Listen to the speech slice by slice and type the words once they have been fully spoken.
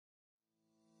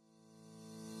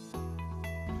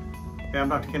Hey, I'm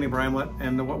Dr. Kenneth Bramlett,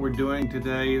 and what we're doing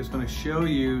today is going to show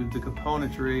you the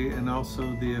componentry and also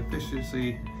the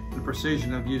efficiency and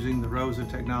precision of using the ROSA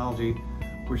technology,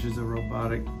 which is a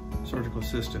robotic surgical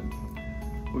assistant.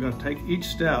 We're going to take each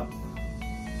step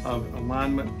of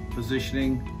alignment,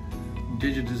 positioning,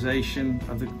 digitization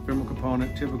of the femoral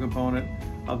component, tibial component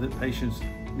of the patient's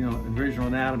original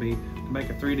anatomy to make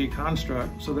a 3D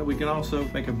construct so that we can also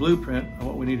make a blueprint of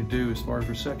what we need to do as far as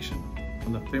resection.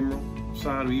 On the femoral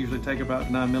side, we usually take about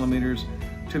 9 millimeters.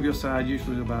 Tibial side,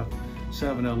 usually about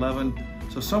 7 to 11.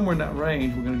 So somewhere in that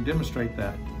range, we're going to demonstrate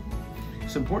that.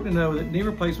 It's important to know that knee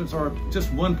replacements are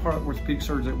just one part of orthopedic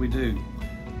surgery that we do.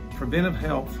 Preventive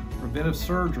health, preventive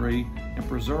surgery, and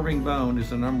preserving bone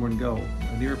is the #1 goal.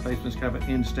 A knee replacement is kind of an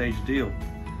end-stage deal.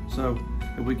 So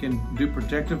if we can do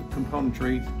protective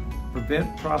componentry,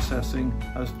 prevent processing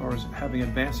as far as having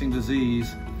advancing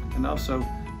disease, and also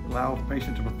allow the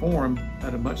patient to perform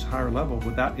at a much higher level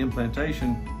without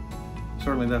implantation,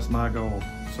 certainly that's my goal.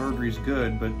 Surgery is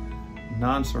good, but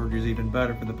non-surgery is even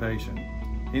better for the patient.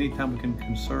 Anytime we can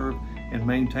conserve and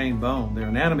maintain bone, their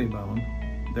anatomy bone,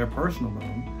 their personal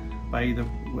bone, by either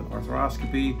with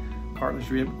arthroscopy, cartilage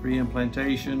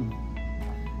reimplantation,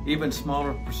 even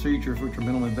smaller procedures which are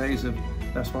minimally invasive,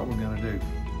 that's what we're going to do.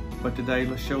 But today,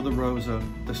 let's show the ROSA,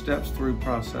 the steps through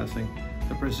processing,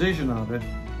 the precision of it.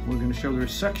 We're going to show the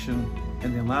resection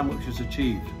and the alignment which is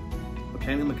achieved.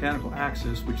 Obtaining the mechanical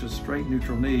axis, which is straight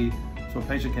neutral knee, so a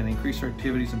patient can increase their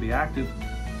activities and be active.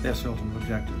 That's the ultimate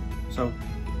objective. So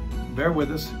bear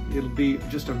with us. It'll be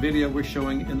just a video we're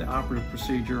showing in the operative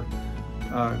procedure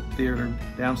theater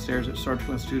downstairs at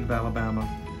Surgical Institute of Alabama.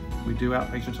 We do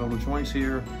outpatient total joints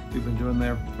here. We've been doing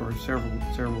there for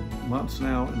several months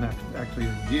now, and actually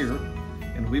a year.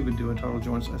 And we've been doing total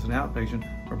joints as an outpatient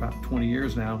for about 20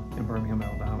 years now in Birmingham,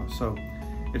 Alabama. So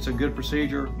it's a good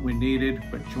procedure, we need it,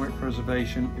 but joint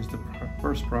preservation is the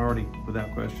first priority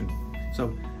without question.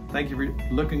 So thank you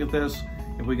for looking at this.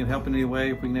 If we can help in any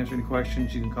way, if we can answer any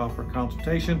questions, you can call for a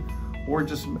consultation or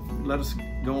just let us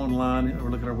go online or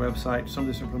look at our website. Some of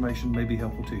this information may be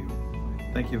helpful to you.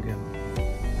 Thank you again.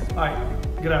 Hi,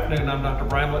 good afternoon. I'm Dr.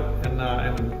 Bramlett, and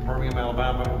I'm in Birmingham,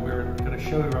 Alabama. And we're going to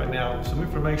show you right now some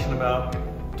information about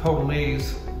total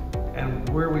knees and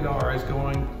where we are is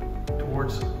going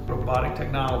towards robotic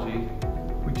technology,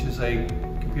 which is a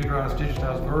computerized,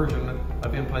 digitized version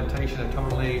of implantation of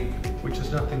total knee, which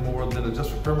is nothing more than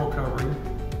just a femoral covering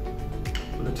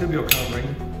with a tibial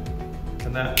covering,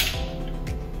 and that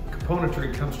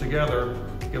componentry comes together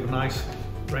to give a nice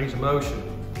range of motion.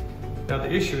 Now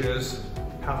the issue is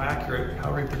how accurate,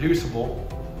 how reproducible,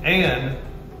 and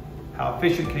how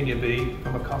efficient can you be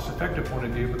from a cost-effective point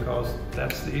of view, because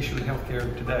that's the issue in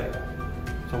healthcare today.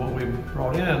 So what we've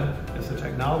brought in is the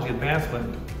technology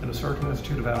advancement in the Surgical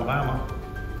Institute of Alabama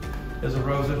is a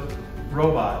ROSA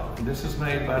robot. And this is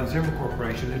made by the Zimmer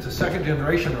Corporation. It's a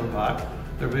second-generation robot.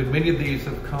 There have been many of these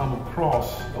that have come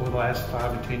across over the last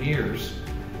 5 to 10 years,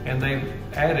 and they've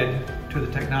added to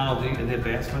the technology and the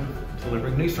advancement of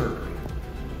delivering knee surgery.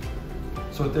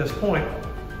 So at this point,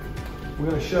 we're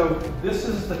going to show, this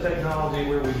is the technology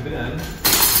where we've been, and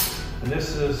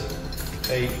this is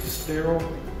a sterile,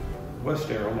 well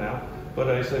sterile now, but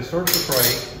it's a surgical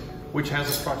tray which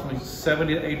has approximately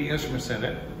 70 to 80 instruments in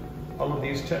it. All of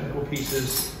these technical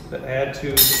pieces that add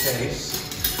to the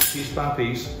case, piece by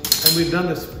piece, and we've done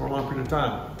this for a long period of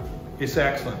time. It's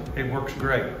excellent, it works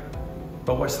great.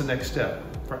 But what's the next step?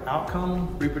 For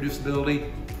outcome,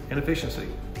 reproducibility, and efficiency.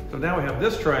 So now we have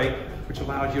this tray, which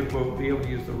allows you to be able to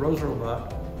use the ROSA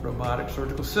robot, Robotic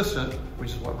Surgical Assistant,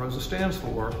 which is what ROSA stands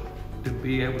for, to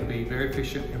be able to be very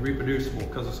efficient and reproducible,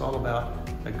 because it's all about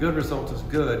a good result is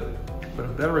good, but a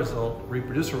better result,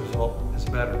 reproducible result, is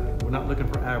better. We're not looking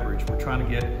for average. We're trying to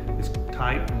get as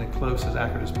tight and as close, as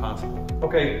accurate as possible.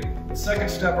 Okay, the second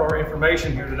step of our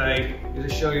information here today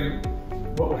is to show you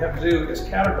what we have to do is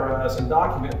categorize and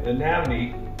document the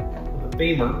anatomy of the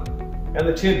femur and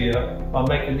the tibia while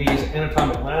making these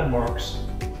anatomic landmarks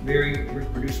very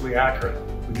reproducibly accurate.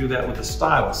 We do that with a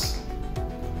stylus.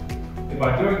 And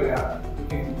by doing that,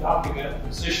 we can document the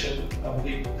position of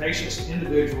the patient's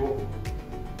individual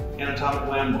anatomic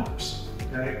landmarks,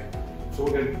 okay? So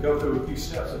we're going to go through a few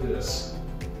steps of this.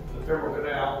 The femoral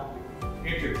canal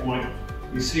entry point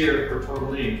is here for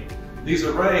total knee. These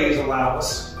arrays allow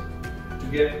us to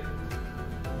get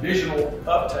visual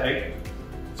uptake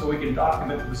so we can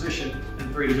document the position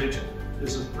in 3 dimensions.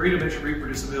 This is 3-dimensional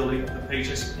reproducibility of the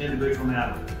patient's individual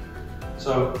anatomy.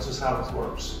 So this is how this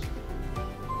works.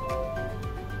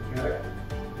 Okay.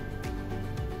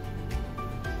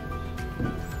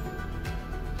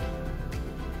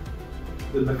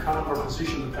 The condylar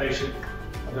position of the patient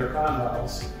of their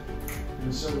condyles in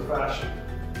a similar fashion.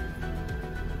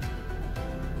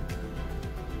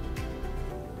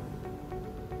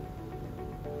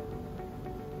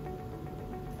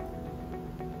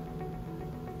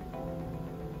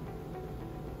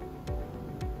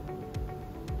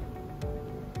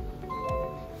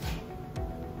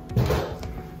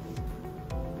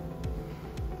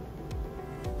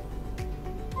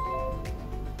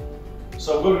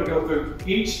 So we're going to go through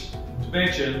each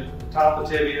dimension: top of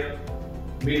the tibia,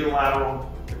 medial lateral,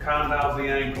 the condyles of the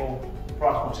ankle,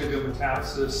 proximal tibial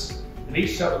metastasis, and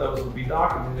each step of those will be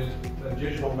documented in a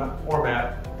digital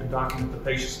format to document the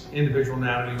patient's individual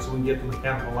anatomy so we can get the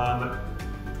mechanical alignment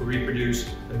to reproduce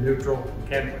the neutral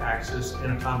mechanical axis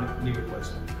anatomic knee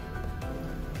replacement.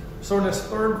 So in this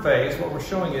third phase, what we're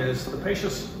showing is the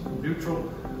patient's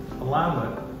neutral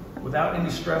alignment without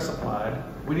any stress applied.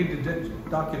 We need to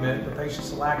document the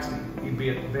patient's laxity, be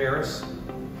it varus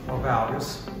or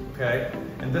valgus, okay?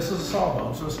 And this is a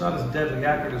sawbone, so it's not as deadly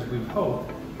accurate as we've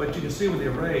hoped, but you can see with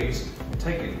the arrays, and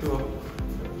take it through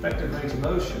an effective range of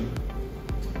motion,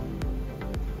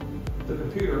 the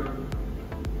computer,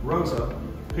 ROSA,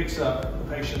 picks up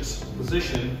the patient's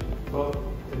position both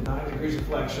in 90 degrees of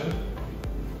flexion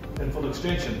and full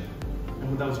extension. And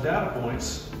with those data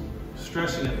points,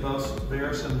 stressing at both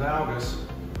varus and valgus,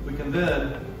 we can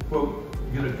then, quote,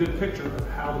 get a good picture of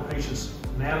how the patient's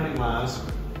anatomy lies,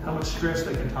 how much stress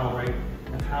they can tolerate,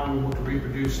 and how we want to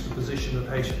reproduce the position of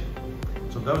the patient.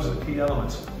 So those are the key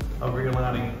elements of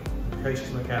realigning the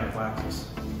patient's mechanical axis.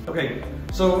 Okay,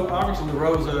 so obviously the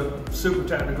ROSA is super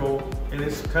technical, and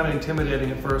it's kind of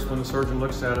intimidating at first when the surgeon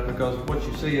looks at it, because what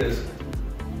you see is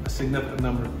a significant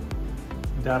number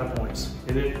of data points,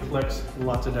 and it collects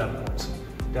lots of data points.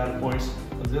 Data points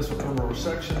of this femoral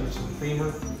resection, which is the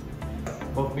femur,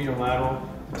 both medial and lateral,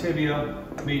 the tibia,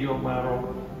 medial and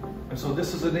lateral, and so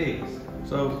this is a knee.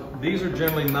 So these are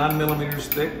generally 9 millimeters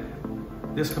thick.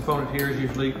 This component here is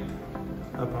usually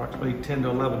approximately 10 to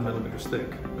 11 millimeters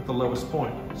thick at the lowest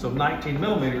point. So 19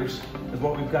 millimeters is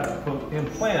what we've got to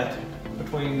implant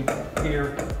between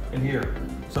here and here.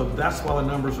 So that's why the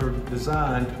numbers are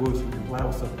designed to allow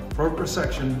us a appropriate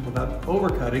section without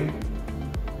overcutting,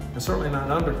 and certainly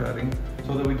not undercutting,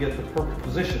 so that we get the perfect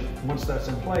position. Once that's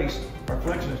in place, our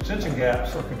flexion extension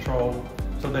gaps are controlled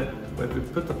so that if we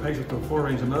put the patient through a full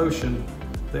range of motion,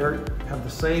 they have the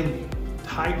same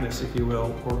tightness, if you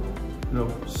will, or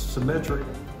symmetric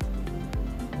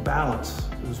balance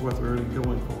is what we're really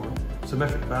going for.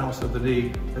 Symmetric balance of the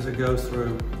knee as it goes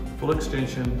through full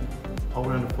extension all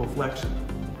around to full flexion.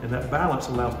 And that balance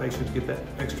allows patients to get that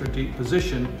extra deep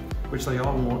position, which they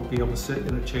all want to be able to sit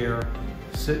in a chair,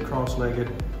 sit cross-legged,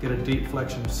 get a deep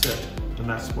flexion sit, and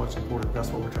that's what's important. That's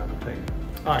what we're trying to attain.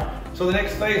 All right, so the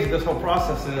next phase of this whole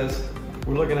process is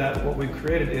we're looking at what we've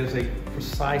created is a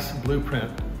precise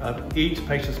blueprint of each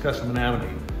patient's custom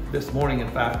anatomy. This morning, in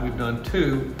fact, we've done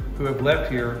 2 who have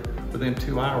left here within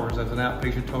 2 hours as an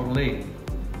outpatient total knee.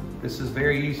 This is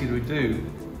very easy to do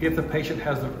if the patient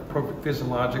has the appropriate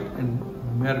physiologic and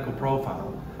medical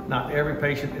profile. Not every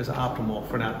patient is optimal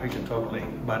for an outpatient total knee,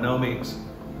 by no means,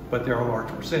 but there are a large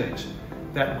percentage.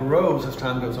 That grows as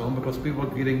time goes on because people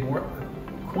are getting more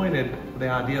acquainted with the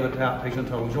idea of an outpatient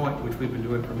total joint, which we've been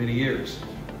doing for many years.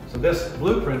 So this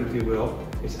blueprint, if you will,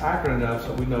 is accurate enough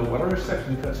so we know what our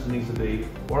section cuts needs to be,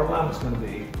 what our alignment's going to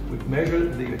be. We've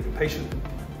measured the patient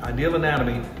ideal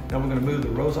anatomy. Now we're going to move the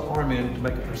ROSA arm in to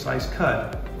make a precise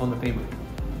cut on the femur.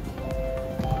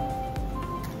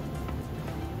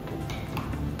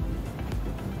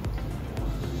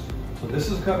 So this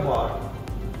is a cut block,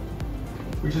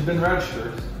 which has been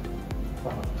registered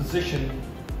by the position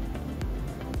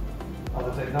of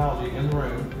the technology in the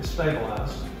room. It's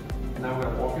stabilized. And now we're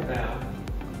going to walk it down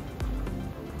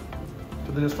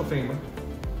to the distal femur.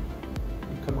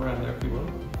 Come around there if you will.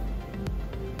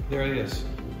 There it is.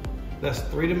 That's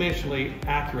 3-dimensionally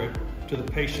accurate to the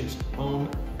patient's own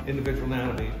individual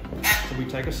anatomy. So we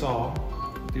take a saw,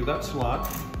 do that slot,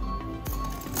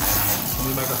 and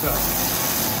we make a cut.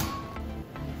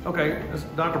 Okay, this is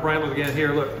Dr. Bramlett again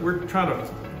here. Look, we're trying to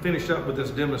finish up with this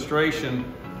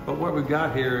demonstration, but what we've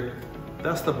got here,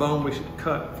 that's the bone we should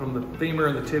cut from the femur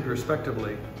and the tibia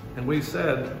respectively. And we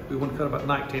said we want to cut about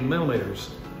 19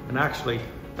 millimeters. And actually,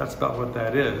 that's about what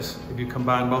that is if you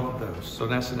combine both of those. So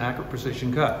that's an accurate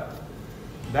precision cut.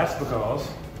 That's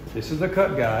because this is the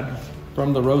cut guide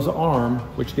from the ROSA arm,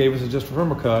 which gave us a distal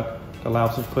femur cut,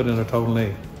 allows us to put in a total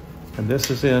knee. And this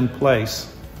is in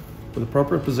place with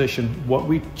appropriate position. What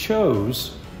we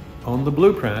chose on the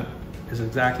blueprint is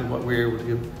exactly what we're able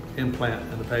to implant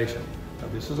in the patient. Now,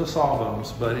 this is a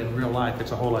sawbones, but in real life,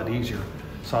 it's a whole lot easier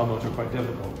saw mills are quite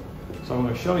difficult. So I'm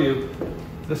going to show you,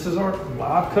 this is our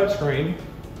live cut screen,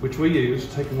 which we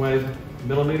use, taking away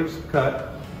millimeters of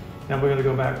cut. Now we're going to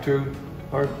go back to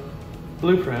our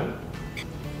blueprint,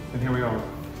 and here we are.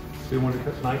 So we want to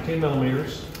cut 19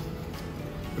 millimeters,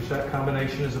 which that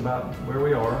combination is about where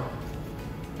we are.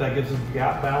 That gives us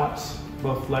gap balance,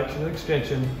 both flexion and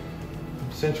extension.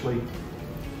 Essentially,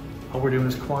 all we're doing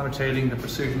is quantitating the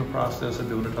precisional process of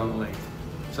doing it on the length.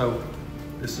 So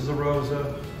this is a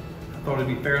ROSA. I thought it'd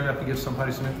be fair enough to give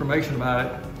somebody some information about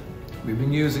it. We've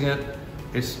been using it.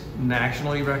 It's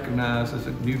nationally recognized as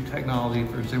a new technology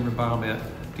for Zimmer Biomet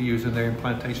to use in their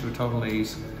implantation of total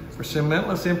knees. For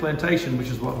cementless implantation, which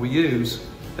is what we use,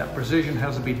 that precision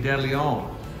has to be deadly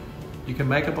on. You can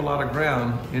make up a lot of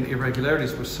ground in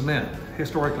irregularities with cement.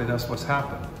 Historically, that's what's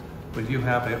happened. But you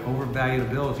have an overvalued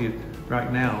ability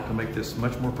right now to make this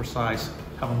much more precise,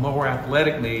 have a more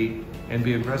athletic knee, and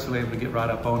be aggressively able to get right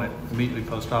up on it immediately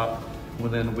post-op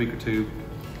within a week or two.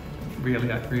 Really,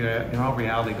 in all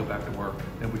reality, go back to work,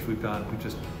 and which we've done. We've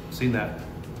just seen that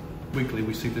weekly.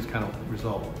 We see this kind of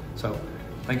result. So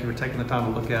thank you for taking the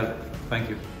time to look at it. Thank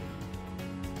you.